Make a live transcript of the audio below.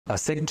A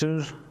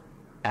sector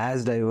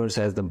as diverse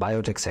as the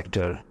biotech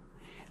sector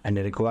and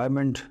a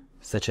requirement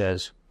such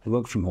as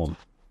work from home.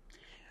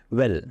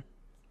 Well,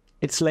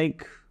 it's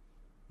like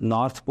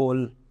North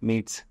Pole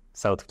meets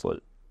South Pole.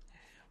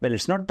 Well,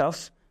 it's not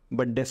tough,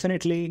 but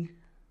definitely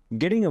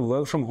getting a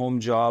work from home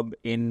job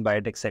in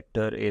biotech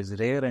sector is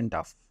rare and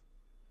tough.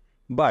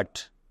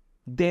 But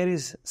there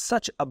is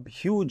such a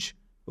huge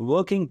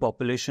working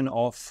population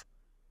of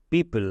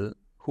people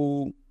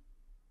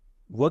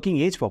working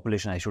age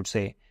population, I should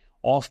say,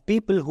 of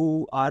people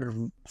who are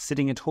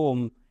sitting at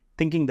home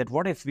thinking that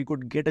what if we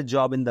could get a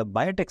job in the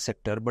biotech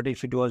sector, but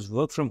if it was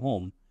work from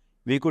home,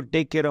 we could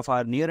take care of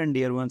our near and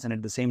dear ones and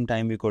at the same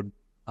time we could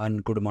earn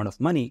good amount of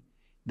money,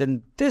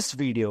 then this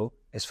video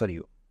is for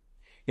you.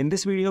 In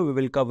this video, we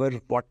will cover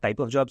what type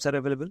of jobs are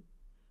available,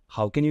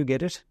 how can you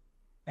get it,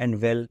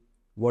 and well,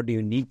 what do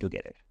you need to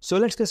get it. So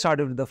let's get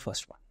started with the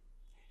first one.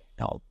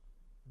 Now,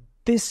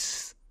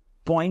 this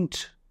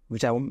point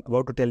which I'm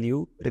about to tell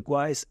you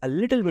requires a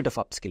little bit of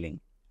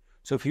upskilling.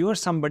 So if you are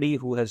somebody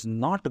who has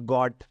not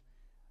got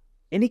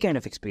any kind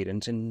of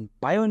experience in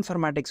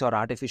bioinformatics or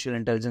artificial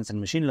intelligence and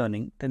machine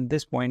learning, then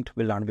this point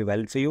will not be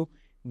valid for you.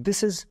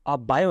 This is a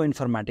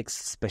bioinformatics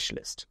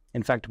specialist.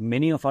 In fact,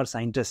 many of our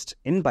scientists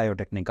in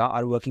Biotechnica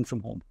are working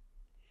from home.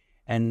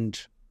 And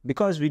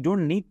because we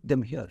don't need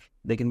them here,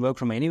 they can work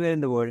from anywhere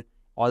in the world.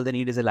 All they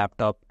need is a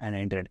laptop and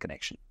an internet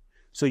connection.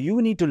 So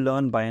you need to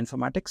learn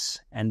bioinformatics,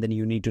 and then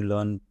you need to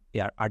learn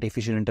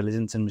artificial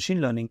intelligence and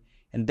machine learning,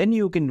 and then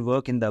you can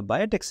work in the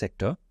biotech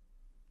sector,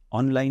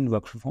 online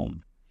work from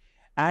home.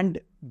 And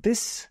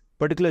this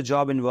particular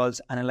job involves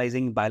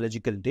analyzing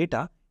biological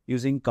data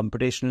using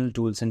computational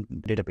tools and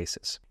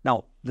databases.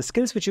 Now, the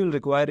skills which you will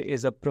require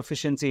is a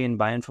proficiency in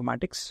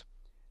bioinformatics,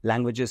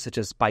 languages such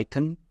as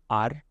Python,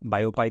 R,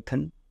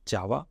 BioPython,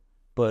 Java,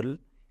 Perl,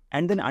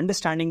 and then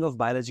understanding of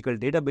biological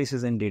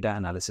databases and data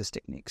analysis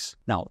techniques.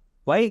 Now,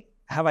 why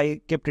have I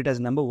kept it as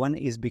number one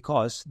is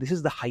because this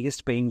is the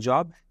highest paying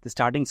job. The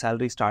starting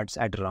salary starts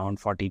at around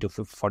 40 to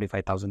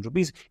 45,000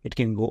 rupees. It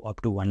can go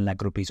up to 1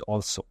 lakh rupees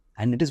also.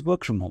 And it is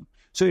work from home.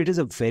 So it is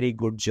a very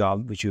good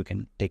job which you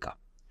can take up.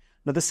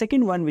 Now, the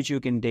second one which you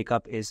can take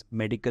up is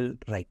medical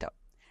writer.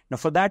 Now,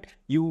 for that,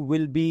 you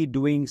will be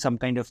doing some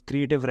kind of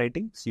creative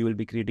writing. So you will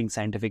be creating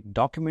scientific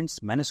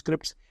documents,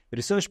 manuscripts,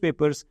 research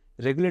papers,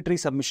 regulatory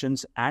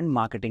submissions, and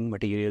marketing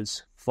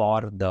materials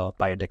for the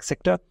biotech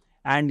sector.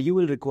 And you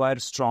will require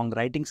strong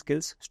writing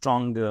skills,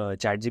 strong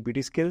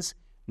ChatGPT skills,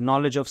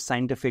 knowledge of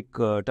scientific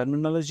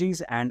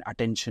terminologies, and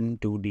attention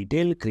to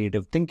detail,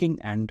 creative thinking,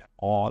 and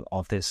all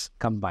of this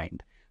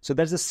combined. So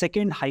that's the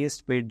second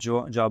highest paid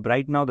job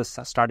right now. The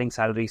starting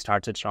salary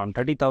starts at around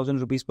 30,000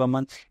 rupees per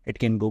month. It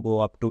can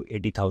go up to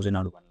 80,000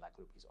 or 1 lakh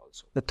rupees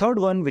also. The third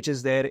one which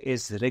is there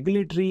is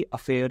regulatory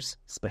affairs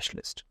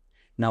specialist.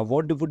 Now,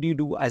 what would you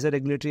do as a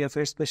regulatory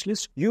affairs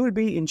specialist? You will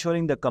be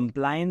ensuring the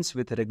compliance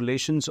with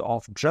regulations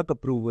of drug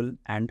approval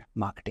and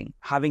marketing.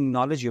 Having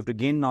knowledge, you have to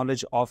gain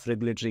knowledge of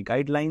regulatory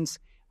guidelines,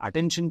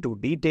 attention to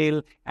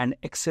detail, and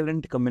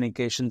excellent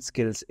communication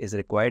skills is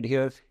required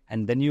here.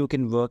 And then you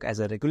can work as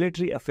a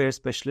regulatory affairs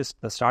specialist.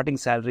 The starting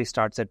salary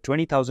starts at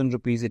 20,000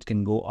 rupees. It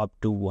can go up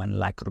to 1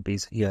 lakh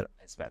rupees here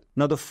as well.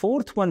 Now, the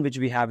fourth one which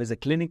we have is a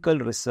clinical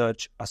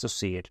research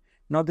associate.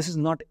 Now, this is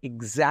not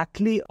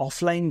exactly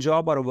offline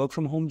job or a work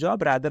from home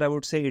job. Rather, I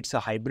would say it's a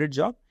hybrid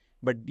job.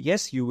 But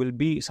yes, you will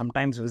be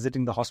sometimes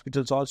visiting the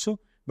hospitals also.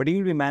 But you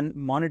will be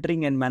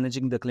monitoring and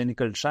managing the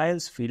clinical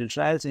trials, field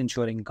trials,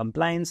 ensuring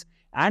compliance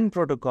and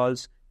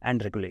protocols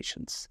and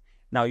regulations.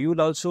 Now, you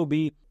will also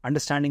be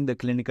understanding the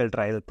clinical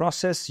trial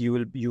process.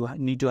 You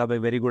need to have a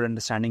very good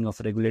understanding of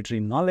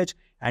regulatory knowledge,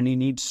 and you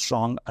need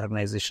strong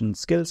organization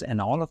skills, and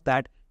all of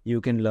that you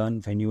can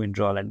learn when you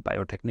enroll at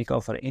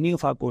Biotechnica. For any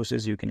of our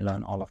courses, you can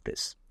learn all of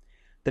this.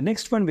 The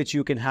next one which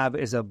you can have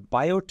is a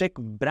biotech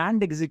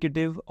brand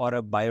executive or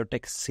a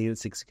biotech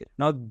sales executive.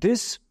 Now,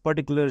 this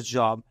particular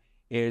job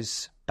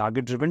is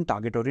target-driven,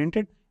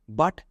 target-oriented,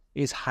 but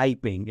is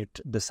high-paying.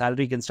 The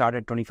salary can start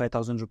at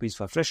 25,000 rupees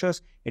for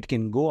freshers. It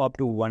can go up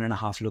to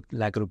 1.5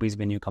 lakh rupees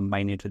when you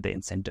combine it with the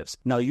incentives.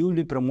 Now, you will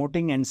be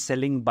promoting and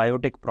selling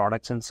biotech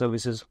products and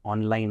services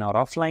online or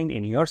offline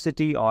in your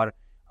city or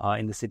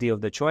in the city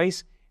of the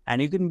choice. And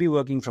you can be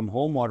working from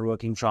home or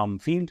working from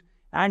field.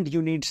 And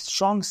you need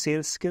strong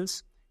sales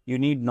skills. You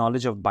need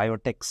knowledge of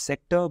biotech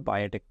sector,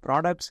 biotech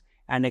products,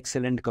 and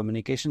excellent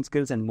communication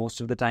skills. And most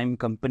of the time,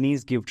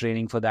 companies give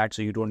training for that,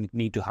 so you don't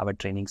need to have a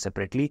training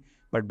separately.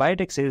 But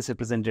biotech sales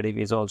representative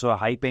is also a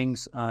high-paying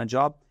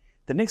job.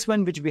 The next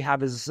one which we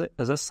have is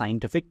a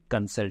scientific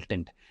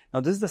consultant.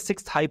 Now, this is the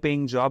sixth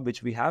high-paying job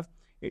which we have.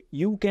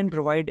 You can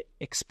provide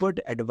expert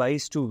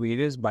advice to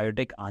various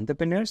biotech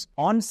entrepreneurs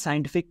on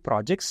scientific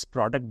projects,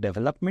 product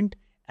development,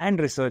 and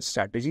research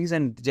strategies.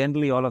 And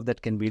generally, all of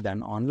that can be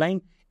done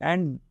online.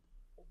 And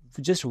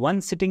for just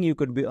one sitting, you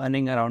could be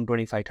earning around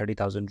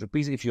 25,000-30,000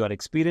 rupees if you are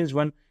experienced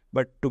one.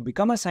 But to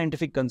become a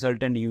scientific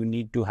consultant, you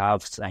need to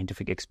have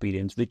scientific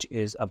experience, which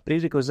is a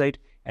prerequisite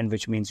and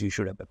which means you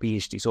should have a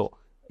PhD. So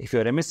if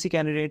you're an MSc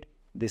candidate,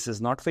 this is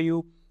not for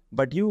you.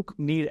 But you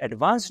need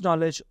advanced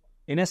knowledge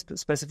in a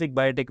specific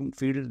biotech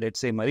field, let's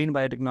say marine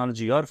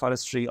biotechnology or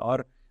forestry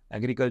or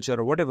agriculture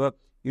or whatever,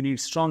 you need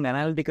strong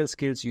analytical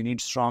skills, you need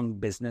strong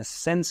business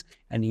sense,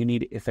 and you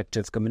need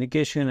effective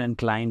communication and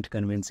client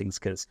convincing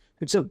skills.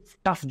 It's a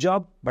tough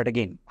job, but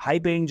again, high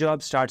paying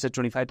job starts at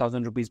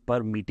 25,000 rupees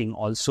per meeting.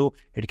 Also,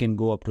 it can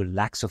go up to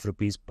lakhs of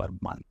rupees per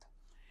month.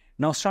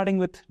 Now, starting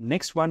with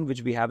next one,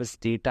 which we have is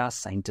data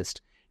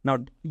scientist. Now,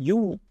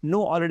 you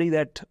know already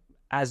that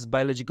as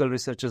biological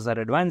researchers are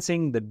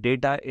advancing, the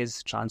data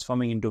is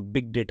transforming into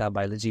big data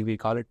biology, we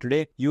call it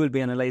today. You will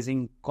be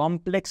analyzing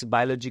complex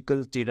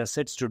biological data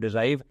sets to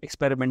derive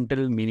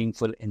experimental,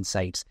 meaningful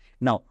insights.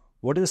 Now,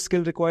 what is the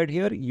skill required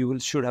here? You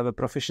should have a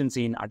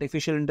proficiency in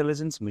artificial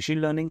intelligence,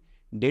 machine learning,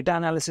 data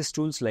analysis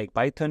tools like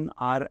Python,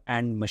 R,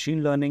 and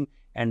machine learning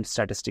and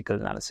statistical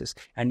analysis.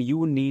 And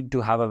you need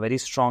to have a very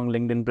strong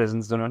LinkedIn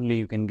presence, then only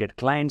you can get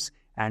clients.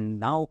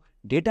 And now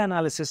data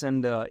analysis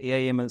and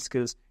AI/ML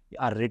skills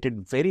are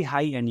rated very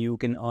high, and you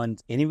can earn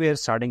anywhere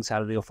starting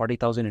salary of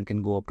 40,000. It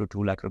can go up to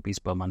 2 lakh rupees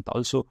per month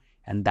also.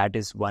 And that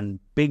is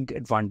one big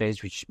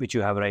advantage which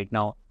you have right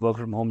now. Work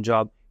from home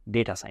job,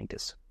 data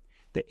scientist.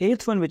 The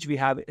eighth one which we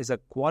have is a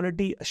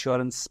quality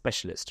assurance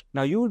specialist.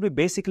 Now you will be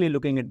basically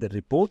looking at the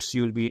reports.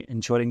 You will be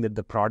ensuring that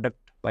the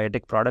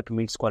biotech product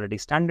meets quality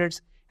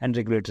standards and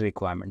regulatory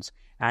requirements.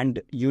 And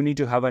you need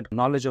to have a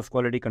knowledge of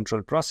quality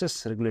control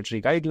process,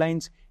 regulatory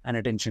guidelines, and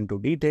attention to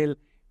detail.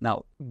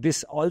 Now,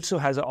 this also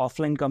has an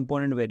offline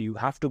component where you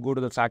have to go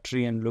to the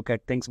factory and look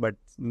at things, but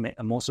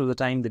most of the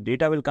time the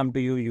data will come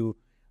to you. You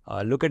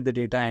look at the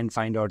data and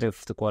find out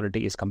if the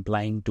quality is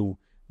complying to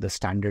the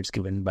standards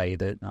given by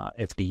the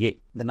FDA.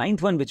 The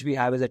ninth one which we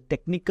have is a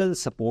technical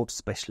support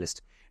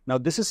specialist. Now,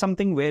 this is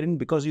something wherein,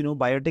 because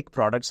biotech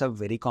products are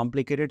very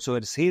complicated, so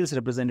a sales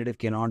representative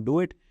cannot do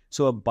it.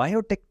 So a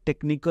biotech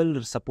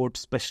technical support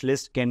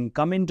specialist can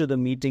come into the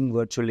meeting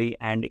virtually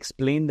and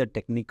explain the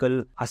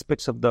technical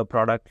aspects of the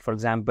product. For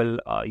example,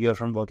 you're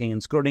from working in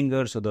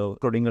Schrodinger, so the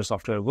Schrodinger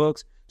software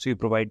works. So you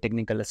provide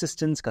technical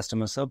assistance,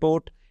 customer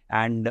support,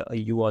 and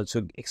you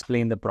also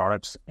explain the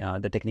products,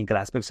 the technical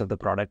aspects of the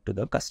product to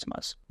the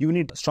customers. You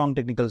need strong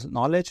technical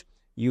knowledge.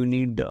 You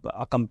need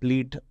a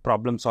complete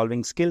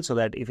problem-solving skill so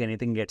that if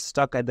anything gets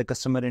stuck at the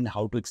customer end,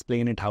 how to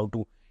explain it, how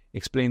to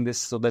explain this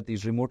so that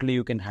remotely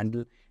you can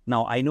handle.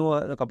 Now, I know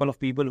a couple of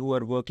people who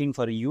are working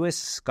for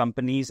US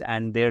companies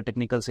and their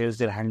technical sales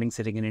they're handling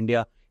sitting in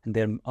India and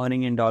they're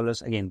earning in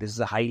dollars. Again, this is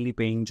a highly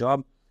paying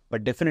job,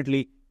 but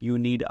definitely you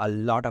need a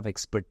lot of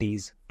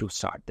expertise to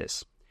start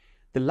this.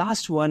 The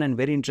last one and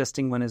very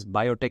interesting one is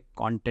biotech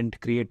content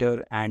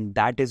creator, and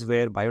that is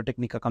where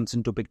Biotecnika comes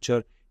into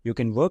picture. You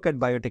can work at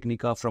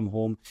Biotecnika from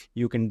home.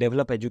 You can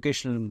develop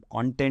educational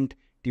content,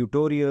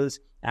 tutorials,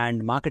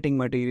 and marketing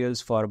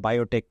materials for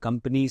biotech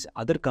companies,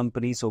 other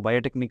companies. So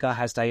Biotecnika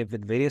has tie-up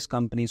with various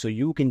companies. So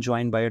you can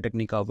join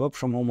Biotecnika, work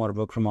from home or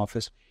work from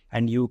office,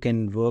 and you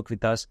can work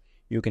with us.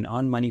 You can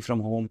earn money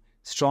from home.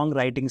 Strong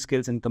writing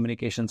skills and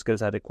communication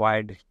skills are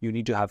required. You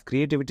need to have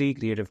creativity,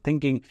 creative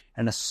thinking,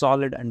 and a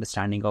solid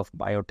understanding of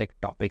biotech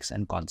topics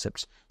and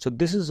concepts. So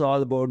this is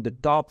all about the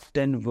top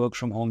 10 work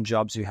from home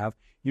jobs you have.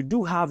 You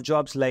do have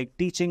jobs like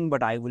teaching,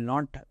 but I will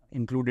not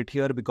include it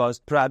here because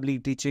probably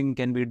teaching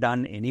can be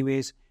done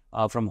anyways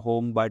from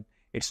home, but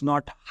it's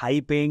not high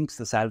paying.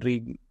 The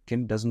salary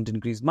doesn't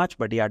increase much,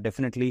 but yeah,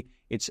 definitely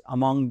it's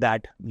among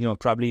that,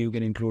 probably you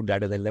can include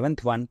that as the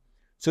 11th one.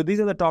 So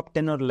these are the top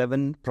 10 or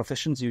 11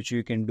 professions which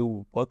you can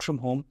do work from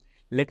home.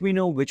 Let me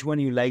know which one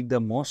you like the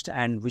most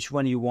and which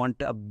one you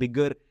want a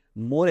bigger,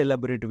 more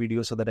elaborate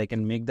video so that I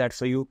can make that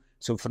for you.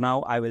 So for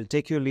now, I will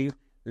take your leave.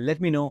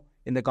 Let me know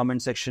in the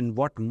comment section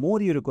what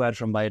more you require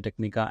from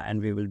Biotecnika and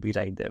we will be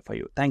right there for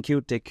you. Thank you.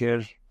 Take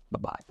care.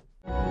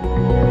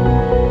 Bye-bye.